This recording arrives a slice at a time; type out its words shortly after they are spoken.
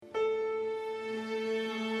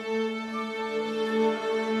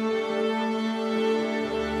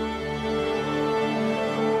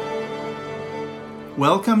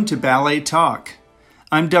Welcome to Ballet Talk.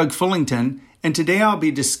 I'm Doug Fullington, and today I'll be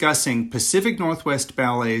discussing Pacific Northwest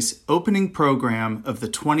Ballet's opening program of the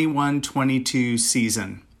 21-22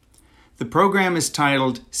 season. The program is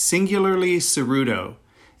titled Singularly Ceruto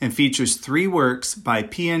and features 3 works by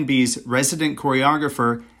PNB's resident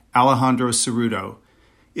choreographer, Alejandro Ceruto.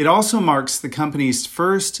 It also marks the company's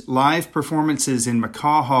first live performances in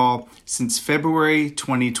McCaw Hall since February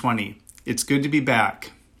 2020. It's good to be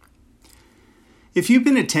back. If you've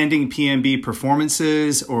been attending PNB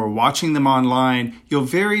performances or watching them online, you'll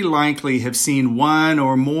very likely have seen one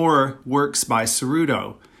or more works by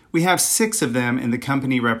Ceruto. We have 6 of them in the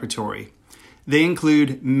company repertory. They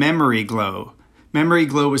include Memory Glow. Memory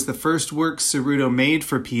Glow was the first work Ceruto made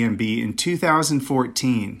for PNB in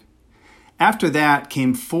 2014. After that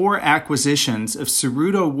came 4 acquisitions of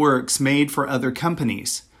Ceruto works made for other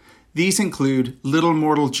companies. These include Little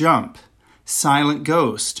Mortal Jump, Silent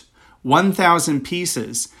Ghost, 1,000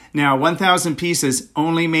 Pieces. Now, 1,000 Pieces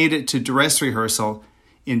only made it to dress rehearsal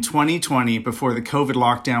in 2020 before the COVID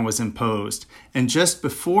lockdown was imposed. And just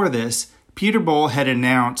before this, Peter Boal had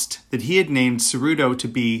announced that he had named Ceruto to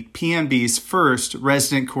be PNB's first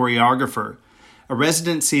resident choreographer, a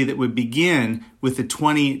residency that would begin with the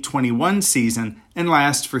 2021 season and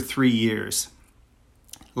last for 3 years.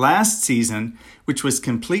 Last season, which was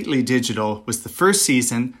completely digital, was the first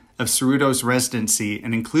season of Ceruto's residency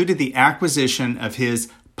and included the acquisition of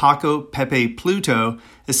his Paco Pepe Pluto,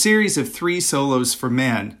 a series of 3 solos for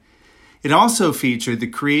men. It also featured the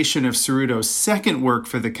creation of Ceruto's second work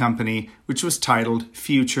for the company, which was titled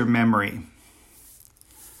Future Memory.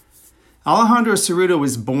 Alejandro Ceruto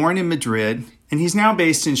was born in Madrid, and he's now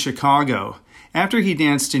based in Chicago. After he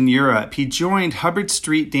danced in Europe, he joined Hubbard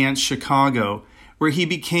Street Dance Chicago, where he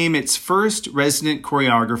became its first resident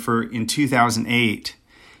choreographer in 2008.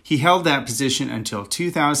 He held that position until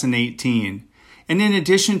 2018. And in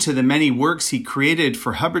addition to the many works he created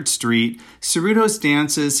for Hubbard Street, Ceruto's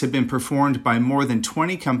dances have been performed by more than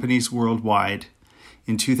 20 companies worldwide.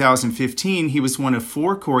 In 2015, he was one of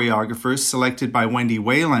 4 choreographers selected by Wendy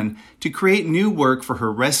Whalen to create new work for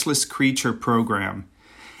her Restless Creature program.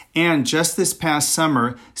 And just this past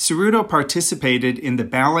summer, Ceruto participated in the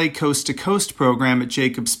Ballet Coast to Coast program at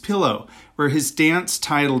Jacob's Pillow, where his dance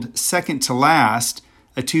titled Second to Last,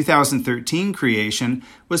 a 2013 creation,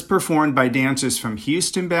 was performed by dancers from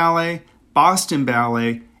Houston Ballet, Boston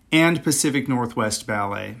Ballet, and Pacific Northwest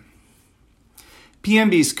Ballet.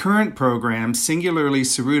 PNB's current program, Singularly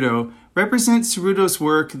Ceruto, represents Ceruto's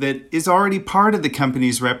work that is already part of the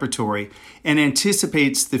company's repertory and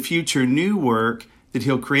anticipates the future new work that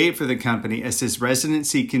he'll create for the company as his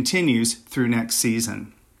residency continues through next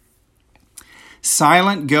season.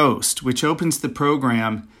 Silent Ghost, which opens the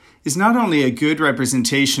program, is not only a good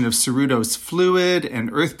representation of Ceruto's fluid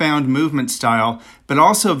and earthbound movement style, but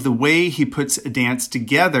also of the way he puts a dance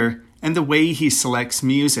together and the way he selects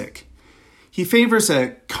music. He favors a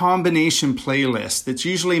combination playlist that's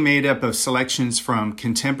usually made up of selections from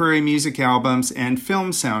contemporary music albums and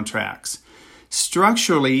film soundtracks.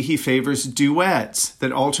 Structurally, he favors duets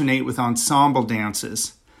that alternate with ensemble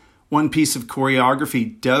dances. One piece of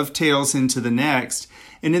choreography dovetails into the next,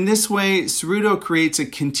 and in this way, Ceruto creates a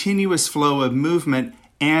continuous flow of movement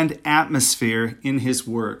and atmosphere in his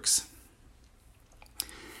works.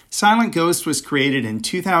 Silent Ghost was created in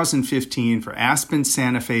 2015 for Aspen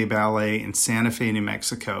Santa Fe Ballet in Santa Fe, New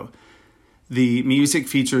Mexico. The music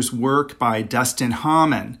features work by Dustin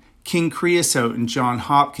Hamann, King Creosote and John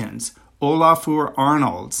Hopkins, Olafur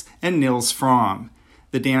Arnolds, and Nils Frahm.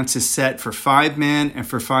 The dance is set for 5 men and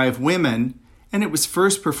for 5 women, and it was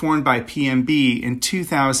first performed by PNB in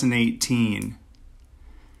 2018.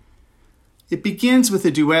 It begins with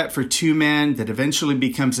a duet for 2 men that eventually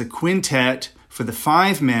becomes a quintet for the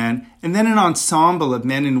 5 men, and then an ensemble of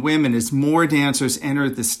men and women as more dancers enter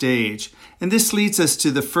the stage. And this leads us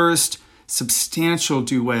to the first substantial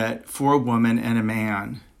duet for a woman and a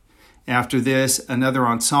man. After this, another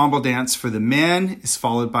ensemble dance for the men is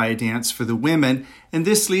followed by a dance for the women, and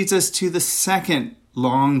this leads us to the second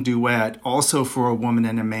long duet, also for a woman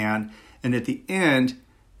and a man, and at the end,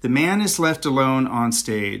 the man is left alone on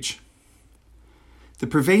stage. The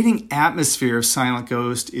pervading atmosphere of Silent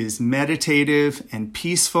Ghost is meditative and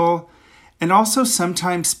peaceful, and also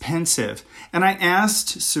sometimes pensive, and I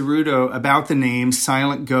asked Ceruto about the name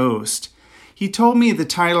Silent Ghost. He told me the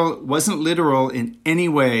title wasn't literal in any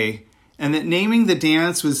way, and that naming the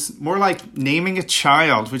dance was more like naming a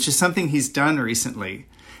child, which is something he's done recently.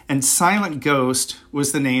 And Silent Ghost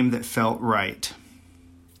was the name that felt right.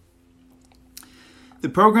 The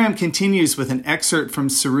program continues with an excerpt from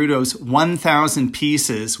Ceruto's 1,000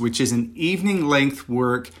 Pieces, which is an evening-length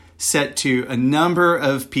work set to a number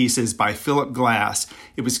of pieces by Philip Glass.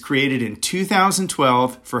 It was created in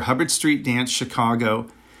 2012 for Hubbard Street Dance Chicago.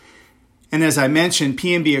 And as I mentioned,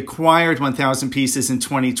 PNB acquired 1,000 Pieces in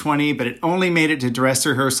 2020, but it only made it to dress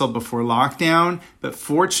rehearsal before lockdown. But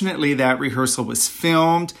fortunately, that rehearsal was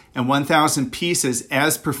filmed, and 1,000 Pieces,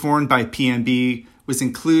 as performed by PNB, was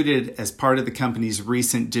included as part of the company's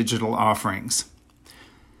recent digital offerings.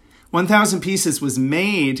 1,000 Pieces was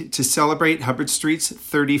made to celebrate Hubbard Street's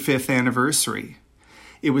 35th anniversary.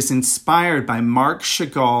 It was inspired by Marc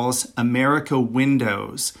Chagall's America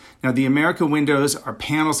Windows. Now, the America Windows are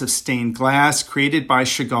panels of stained glass created by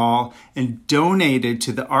Chagall and donated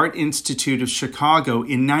to the Art Institute of Chicago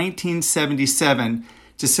in 1977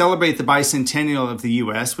 to celebrate the bicentennial of the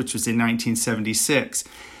U.S., which was in 1976.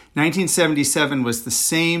 1977 was the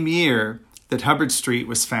same year that Hubbard Street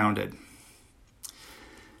was founded.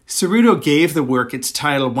 Cerruto gave the work its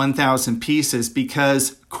title 1,000 Pieces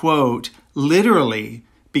because, quote, literally,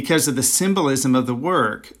 because of the symbolism of the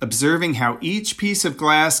work, observing how each piece of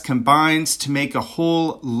glass combines to make a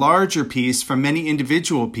whole larger piece from many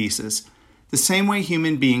individual pieces, the same way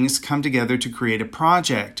human beings come together to create a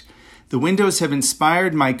project. The windows have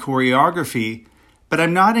inspired my choreography, but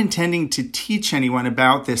I'm not intending to teach anyone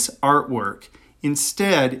about this artwork.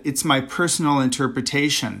 Instead, it's my personal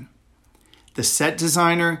interpretation. The set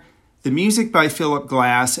designer, the music by Philip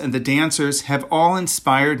Glass, and the dancers have all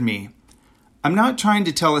inspired me. I'm not trying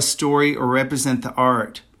to tell a story or represent the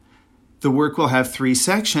art. The work will have 3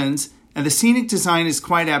 sections, and the scenic design is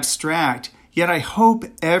quite abstract, yet I hope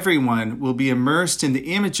everyone will be immersed in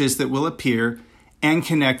the images that will appear and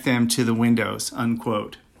connect them to the windows,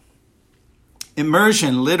 unquote.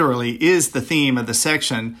 Immersion literally is the theme of the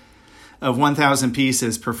section of 1,000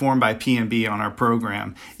 Pieces performed by PNB on our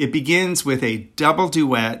program. It begins with a double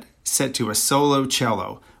duet set to a solo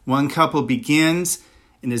cello. One couple begins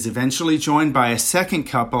and is eventually joined by a second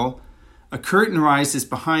couple. A curtain rises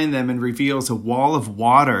behind them and reveals a wall of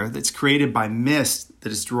water that's created by mist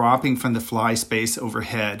that is dropping from the fly space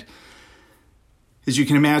overhead. As you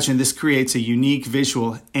can imagine, this creates a unique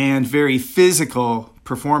visual and very physical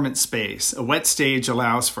performance space. A wet stage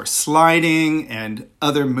allows for sliding and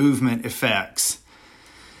other movement effects.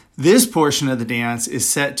 This portion of the dance is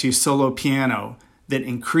set to solo piano that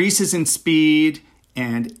increases in speed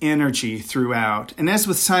and energy throughout. And as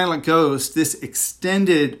with Silent Ghost, this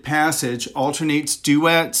extended passage alternates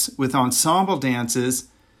duets with ensemble dances,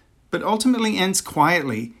 but ultimately ends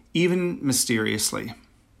quietly, even mysteriously.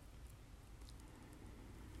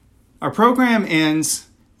 Our program ends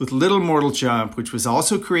with Little Mortal Jump, which was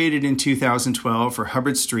also created in 2012 for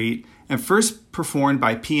Hubbard Street and first performed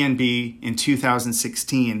by PNB in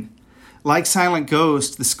 2016. Like Silent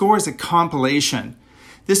Ghost, the score is a compilation.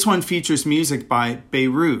 This one features music by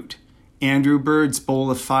Beirut, Andrew Bird's Bowl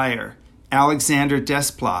of Fire, Alexander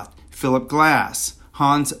Desplat, Philip Glass,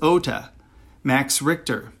 Hans Otte, Max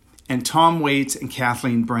Richter, and Tom Waits and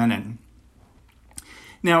Kathleen Brennan.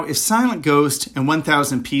 Now, if Silent Ghost and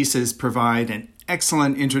 1,000 Pieces provide an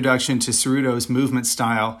excellent introduction to Cerruto's movement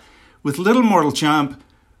style, with Little Mortal Jump,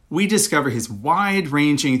 we discover his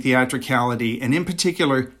wide-ranging theatricality and in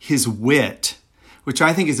particular his wit, which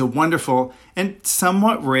I think is a wonderful and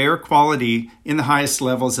somewhat rare quality in the highest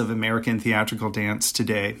levels of American theatrical dance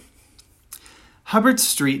today. Hubbard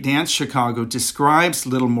Street Dance Chicago describes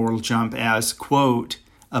Little Mortal Jump as, quote,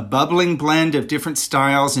 a bubbling blend of different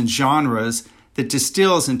styles and genres that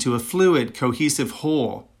distills into a fluid, cohesive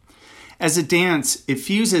whole. As a dance, it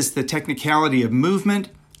fuses the technicality of movement,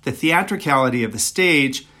 the theatricality of the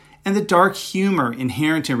stage, and the dark humor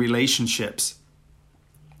inherent in relationships.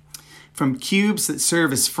 From cubes that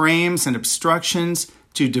serve as frames and obstructions,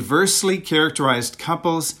 to diversely characterized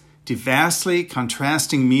couples, to vastly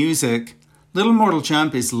contrasting music, Little Mortal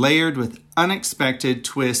Jump is layered with unexpected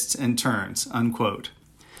twists and turns, unquote.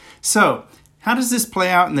 So, how does this play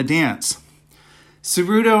out in the dance?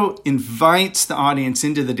 Cerruto invites the audience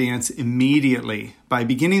into the dance immediately by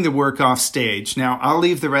beginning the work off stage. Now, I'll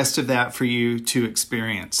leave the rest of that for you to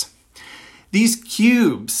experience. These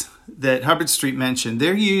cubes that Hubbard Street mentioned,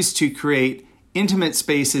 they're used to create intimate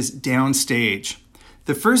spaces downstage.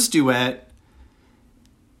 The first duet,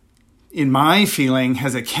 in my feeling,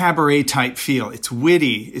 has a cabaret-type feel. It's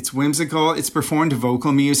witty, it's whimsical, it's performed to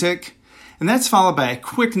vocal music, and that's followed by a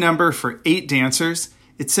quick number for 8 dancers.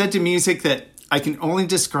 It's set to music that I can only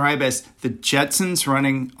describe as the Jetsons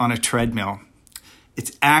running on a treadmill.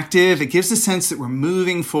 It's active, it gives a sense that we're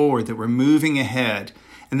moving forward, that we're moving ahead,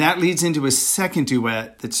 and that leads into a second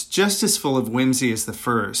duet that's just as full of whimsy as the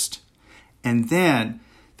first. And then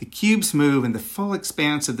the cubes move and the full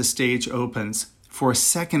expanse of the stage opens for a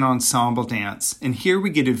second ensemble dance. And here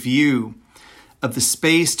we get a view of the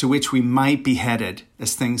space to which we might be headed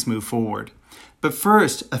as things move forward. But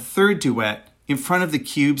first, a third duet in front of the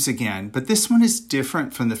cubes again, but this one is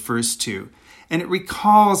different from the first two, and it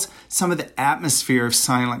recalls some of the atmosphere of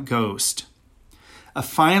Silent Ghost. A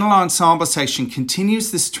final ensemble section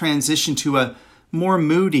continues this transition to a more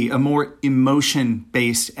moody, a more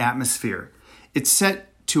emotion-based atmosphere. It's set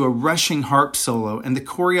to a rushing harp solo, and the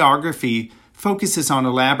choreography focuses on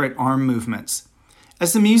elaborate arm movements.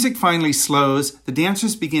 As the music finally slows, the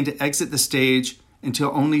dancers begin to exit the stage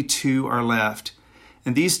until only two are left.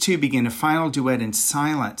 And these two begin a final duet in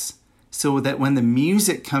silence, so that when the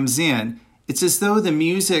music comes in, it's as though the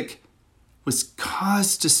music was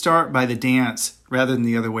caused to start by the dance rather than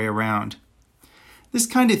the other way around. This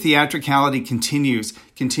kind of theatricality continues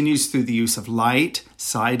through the use of light,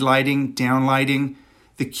 side lighting, down lighting,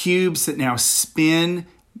 the cubes that now spin,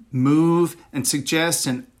 move, and suggest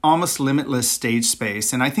an almost limitless stage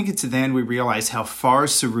space. And I think it's then we realize how far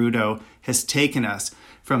Ceruto has taken us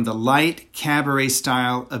from the light cabaret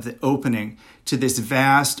style of the opening to this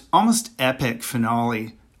vast, almost epic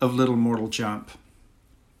finale of Little Mortal Jump.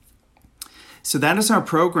 So that is our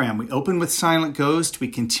program. We open with Silent Ghost, we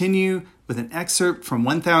continue with an excerpt from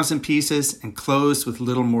 1000 Pieces, and close with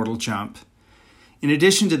Little Mortal Jump. In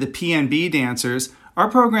addition to the PNB dancers, our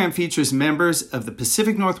program features members of the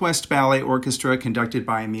Pacific Northwest Ballet Orchestra conducted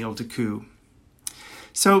by Emile Decoux.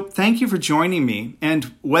 So thank you for joining me,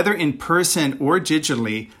 and whether in person or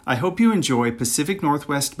digitally, I hope you enjoy Pacific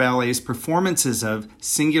Northwest Ballet's performances of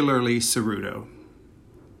Singularly Ceruto.